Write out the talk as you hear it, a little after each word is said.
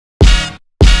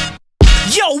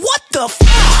Yo, what the f?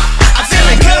 I'm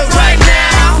feeling good right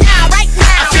now.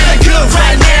 I'm feeling good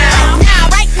right now.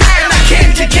 And I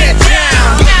came to get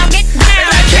down. And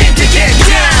I came to get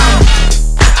down.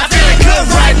 I'm feeling good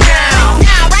right now.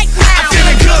 I'm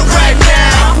feeling good right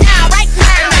now.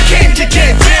 And I came to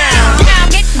get down.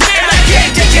 And I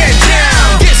came to get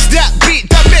down. This that beat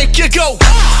that make you go.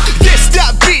 This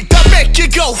that beat that make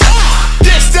you go.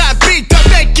 This that beat that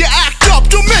make you act up.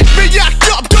 Don't make me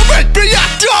act up. Don't make me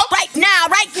act up.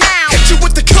 Right now. Hit you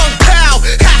with the kung pao.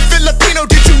 Half Filipino,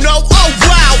 did you know? Oh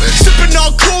wow. Sipping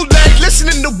on Kool-Aid,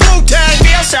 listening to Wu-Tang.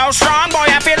 Feel so strong, boy,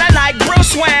 I'm feeling like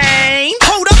Bruce Wayne.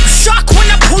 Hold up, shock when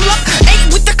I pull up. Ain't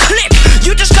with the click,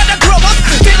 you just gotta grow up.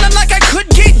 Feeling like I could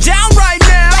get down right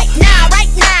now.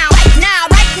 Right now.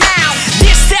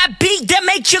 This that beat that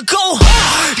make you go.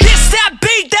 This that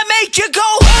beat that make you go.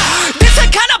 This the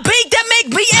kind of beat that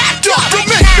make me act up. Don't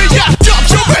make me act up.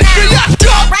 Don't make me act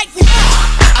up. Right now.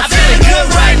 I'm feeling good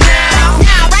right now.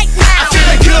 I'm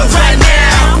feeling good right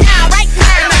now.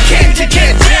 And I came to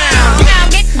get down.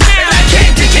 And I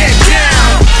came to get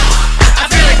down. I'm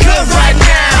feeling good right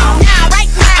now.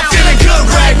 I'm feeling good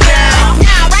right now.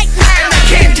 And I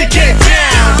came to get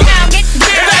down.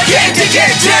 And I came to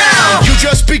get down. You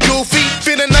just be goofy,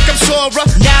 feeling like I'm Sora.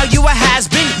 Now you a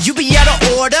has-been, you be out of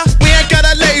order. We ain't got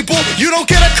a label, you don't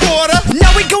get a quarter. Now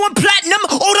we going platinum,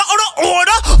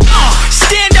 order.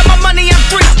 Stand up, my money, I'm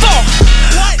 3-4.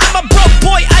 I'm a broke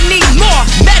boy, I need more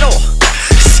metal.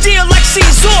 Steel like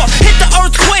Caesar, hit the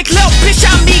earthquake, little bitch,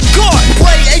 I need gore.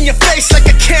 Play in your face like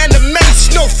a can of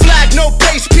mace. No flag, no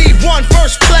base, P1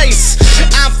 first place.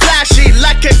 I'm flashy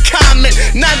like a comet.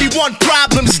 91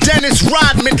 problems, Dennis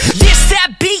Rodman. This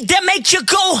that beat that make you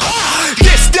go.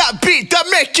 This that beat that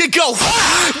make you go.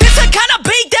 This the kind of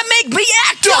beat that make me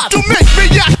act up. Don't make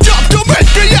me act up. Don't make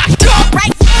me act up.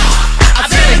 Right now. I'm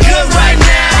feeling good right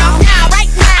now.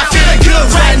 I'm feeling good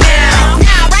right now.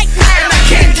 And I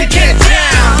came to get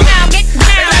down.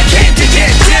 And I came to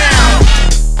get down.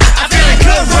 I'm feeling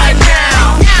good right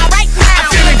now. I'm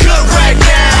feeling good right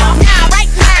now.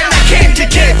 And I came to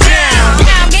get down.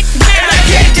 And I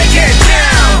came to get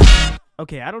down.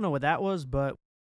 Okay, I don't know what that was, but